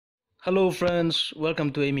Hello friends,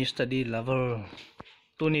 welcome to Amy Study Level.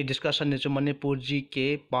 Today's discussion is Manipur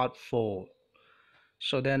GK Part 4.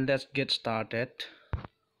 So then let's get started.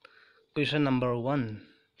 Question number 1.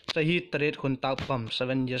 Sahi Taret Khuntakpam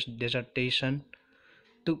 7 years dissertation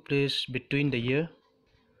took place between the year.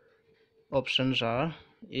 Options are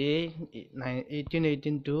A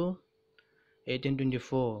 1818 to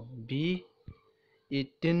 1824, B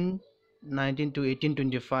 1819 to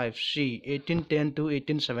 1825, C 1810 to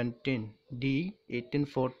 1817, D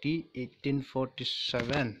 1840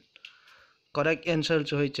 1847. Correct answer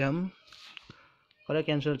cho cham. Correct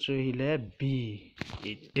answer cho hile B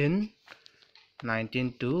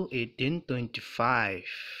 1819 to 1825.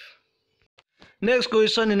 Next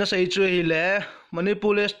question in a say cho hile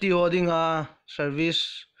Manipur ST holding a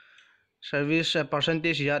service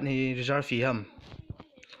percentage yat ni reserve fee ham.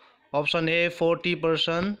 Option A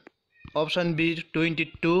 40%, option B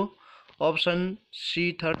 22, option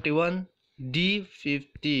C 31, D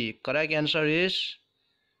 50. Correct answer is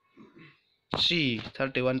C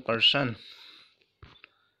 31%.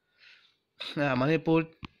 Manipur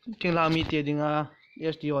tinglami te dinga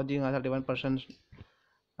ST holding 31%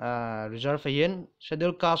 reserve yen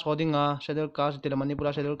schedule caste holding schedule caste tila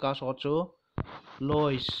Manipur schedule caste hochu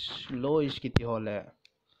lois kiti hole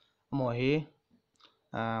mohi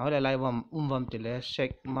hole live tile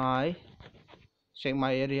check my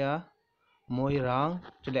area moirang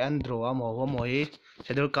tile andro mohi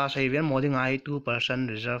schedule caste even moding 2%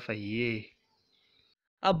 reserve ye.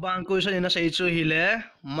 अब बांग question in सही चु हिले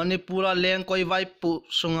Manipura Laing कोई Y पु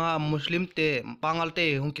सुंगा मुस्लिम ते पांगल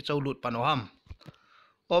ते हुं कि चौलुट पनो हम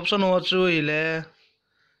ऑप्शन हो चु हिले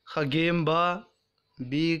खगेमबा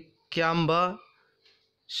बी क्यामबा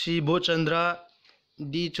सी बोचंद्रा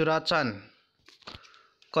डी चुराचन.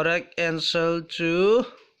 करेक्ट आंसर चु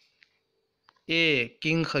ए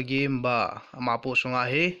किंग खगेमबा मापो सुंगा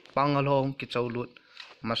हे पांगल हों कि चौलुट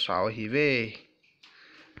मसाव हिवे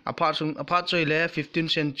apart choile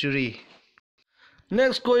 15th century.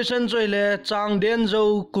 Next question choile changden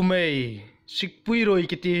jo kumei sikpui roi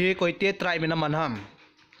kiti he koite tribe na manham.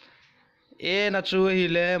 A na chu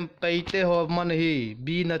hile paite ho man hi,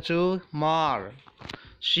 B na chu mar,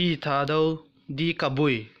 C Thadou, D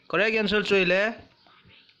kabui. Correct answer choile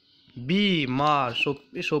B mar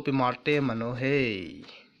sopi marte mano he.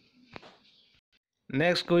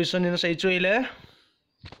 Next question in say choile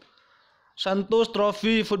Santos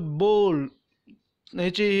Trophy football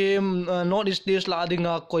nechi North East East la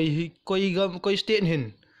dinga koi state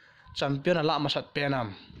hin champion ala masat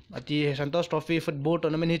penam ati Santos Trophy football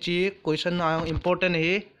tournament hichi question important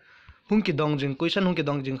hi hungki dongjing question hungki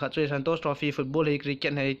dongjing kha choi Santos Trophy football hi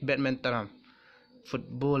cricket hi badminton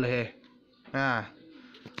football he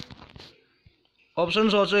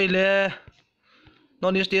options also ile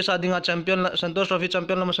North East East adinga champion Santos Trophy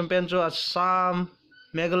champion la champion cho Assam,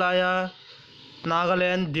 Meghalaya,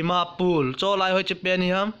 Nagaland, Dimapur. So lai hoi champion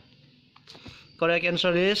him. Correct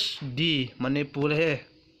answer is D Manipur he.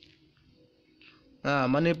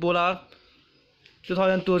 Manipur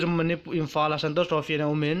 2002 Manipur Imphal Santos Trophy na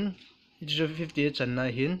women 58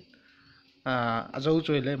 channa hin azau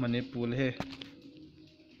choile Manipur he.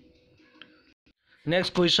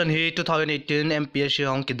 Next question he 2018 MPSC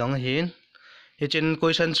hong kidong hin hichin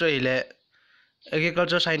question choile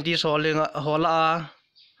agriculture scientist hola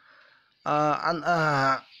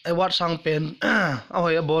award sang pen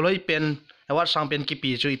ahoy boloi pen award sang pen ki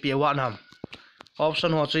pi chu pi award ham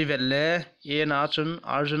option ho chui vetle A na chun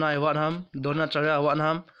Arjuna award ham Dronacharya award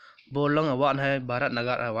ham Bolang award hai Bharat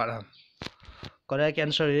Nagar award ham. Correct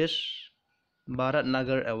answer is Bharat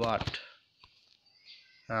Nagar award.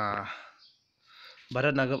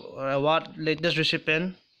 Bharat Nagar award latest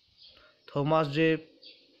recipient Thomas J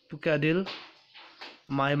Pukadil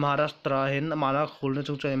my Maharashtra hin mara khulne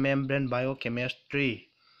chu choi membrane biochemistry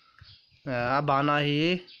abana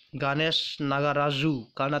hi Ganesh Nagaraju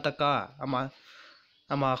Karnataka ama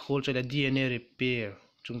khul choi DNA repair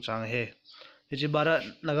chungchang he hichi Bharat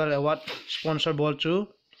Nagar award sponsor bol chu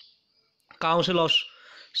Council of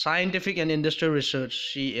Scientific and Industrial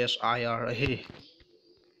Research CSIR he.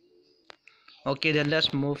 Okay, then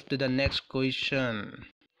let's move to the next question.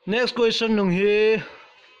 Next question nung hi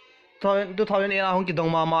 2008 hong ki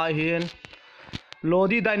dong mama hin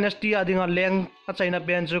Lodi dynasty adinga leng a China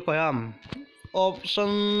pen chu koyam.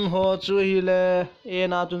 Option ho chu hile A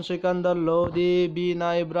na chun Sikandar Lodi, B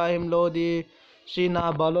na Ibrahim Lodi, C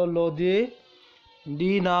na Balo Lodi,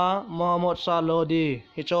 D na Muhammad Shah Lodi.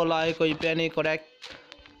 Hicho lai koi pen correct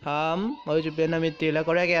hoi chu pen mi tila.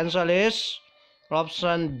 Correct answer is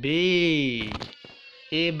option B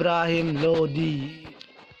Ibrahim Lodi.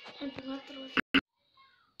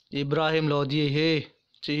 Ibrahim Lodi he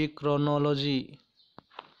chi chronology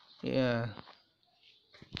yeah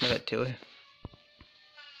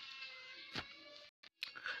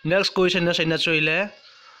next question na sa choile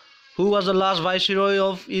who was the last viceroy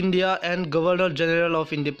of India and governor general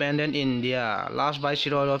of independent India last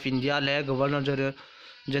viceroy of India le governor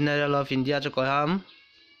general of India cho koham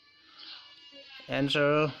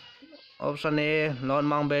answer option A Lord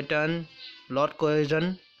Mountbatten Lord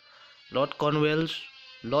Curzon Lord Cornwallis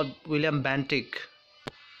Lord William Bentinck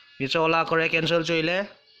it's all correct answer choile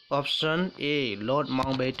option A Lord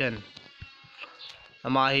Mountbatten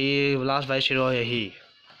ama hi last viceroy hi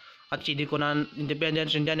achi di konan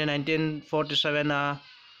independence India in 1947 na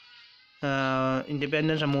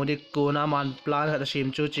independence amodi kona man plan ha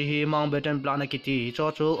sim chu chi hi Mountbatten plan kiti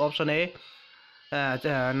cho chu option A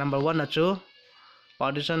number 1 na chu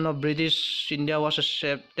partition of British India was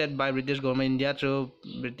accepted by British government India to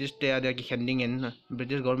British there ki khending in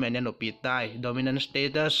British government and opi tai dominant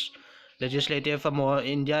status legislative for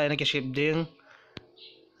India and ki ship ding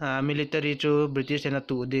military to British and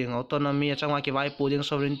tu ding autonomy changwa ki vai puding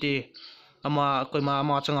sovereignty ama koi ma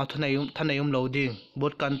changa thanayum loading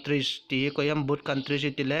both countries ti koyam both countries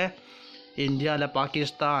itile India la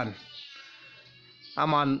Pakistan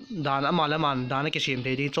aman dan ki sim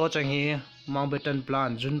thei ding cho changi Mountbatten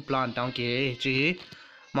plan Jun plan tang ki chi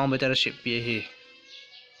Mountbatten ship pi hi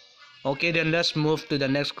okay then let's move to the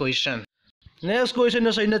next question na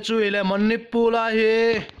sai na chu ile Manipur la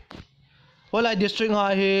hi Hola district ha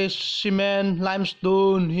hi cement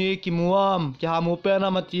limestone hi kimuam ki hamu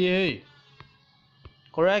pena mati hi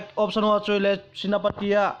correct option wa choile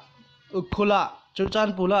Sinapatia Ukhula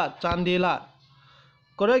Churchanpura Chandila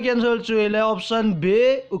correct answer choile option B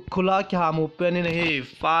Ukhula ki hamu pen hi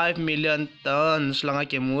 5 million tons langa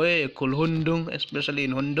kemue kulhundung especially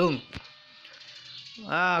in Hundung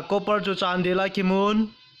copper chu Chandila kimun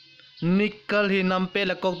nickel hi nampe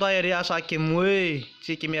la kokta area sa kemue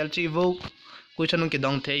chi kimel chi vo question ki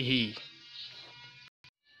dong the hi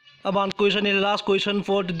aban question is last question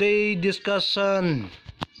for today discussion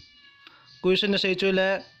question is choile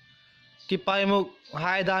Tipaimuk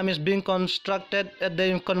High Dam is being constructed at the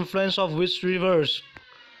confluence of which rivers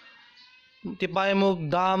Tipaimuk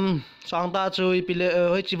Dam sangta chu ipile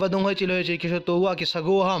hoi chibadung hoi chilo chi ki to wa ki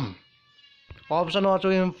sago ham option wa chu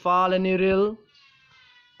Imphal and Iril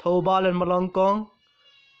Thoubal and Malongkong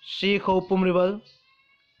C Khopum River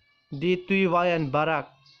D Tui Vai and Barak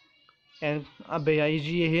and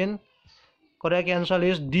Abeyaiji hin correct answer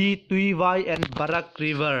is D Tui Vai and Barak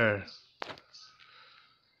River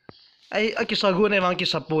ai aki sagu ne mang ki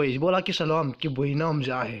sapoi bola ki salom ki boinam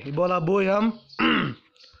jahe bola boy ham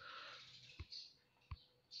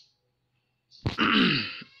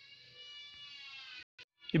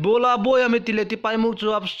ibola boy am tileti paimuk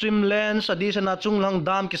chu upstream lands adi sana chunglang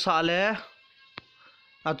dam ki sale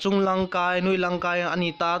achunglang kai nui lang kai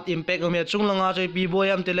anita impact me chunglanga choi pi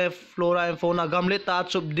boy am tele flora and fauna gamle ta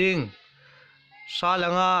chup ding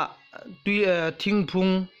salanga tui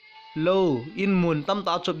thingphung lo in mun tam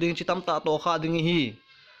ta chup ding chi tam ta to kha ding hi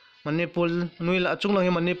Manipur nui la chunglang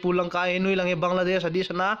hi Manipur lang kai nui lang hi Bangladesh adi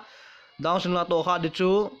sana daw singla to kha di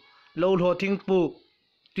chu lo lo thingpu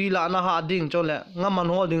tui la na ha ding chole ngaman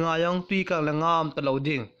ho ding ayang tui ka la ngam ta lo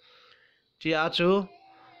ding chi a chu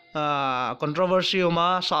controversy ma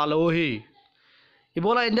salo hi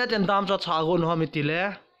ibola India ten dam cha chagon ho mitile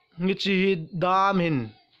ngichi hi dam hin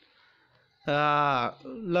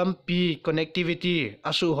lampi connectivity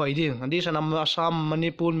asu hoiding andi sanam Assam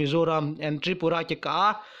Manipur Mizoram and Tripura ke ka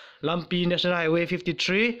lampi National Highway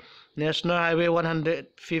 53 National Highway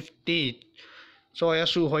 150 so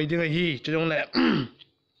asu hoiding hi chong le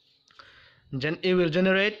it will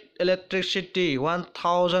generate electricity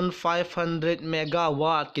 1500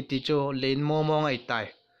 megawatt kiti cho len momo ngai tai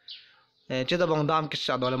cheta bang dam ki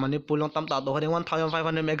sa dole Manipur long tam ta do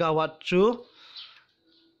 1500 megawatt chu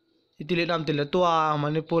itile dam tile to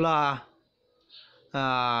Manipula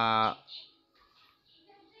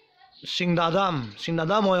Singdadam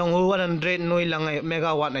moyong 100 noi lang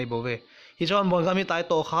megawatt nai bove hi chon bon gami tai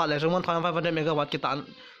to kha le 1500 megawatt ki tan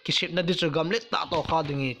ki ship na di chu gamle ta to kha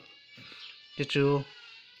dingi ti chu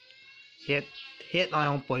het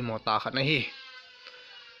ayong poi mo ta khat na hi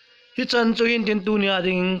chan chu hin tin tu nia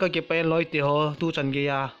ding ka ke pen loi ti ho tu chan ge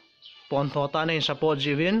ya pon tho ta nei support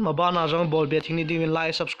jiwin mabana jong bol be thing ni ding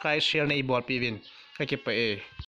like subscribe share nei bol pi win ka ke pe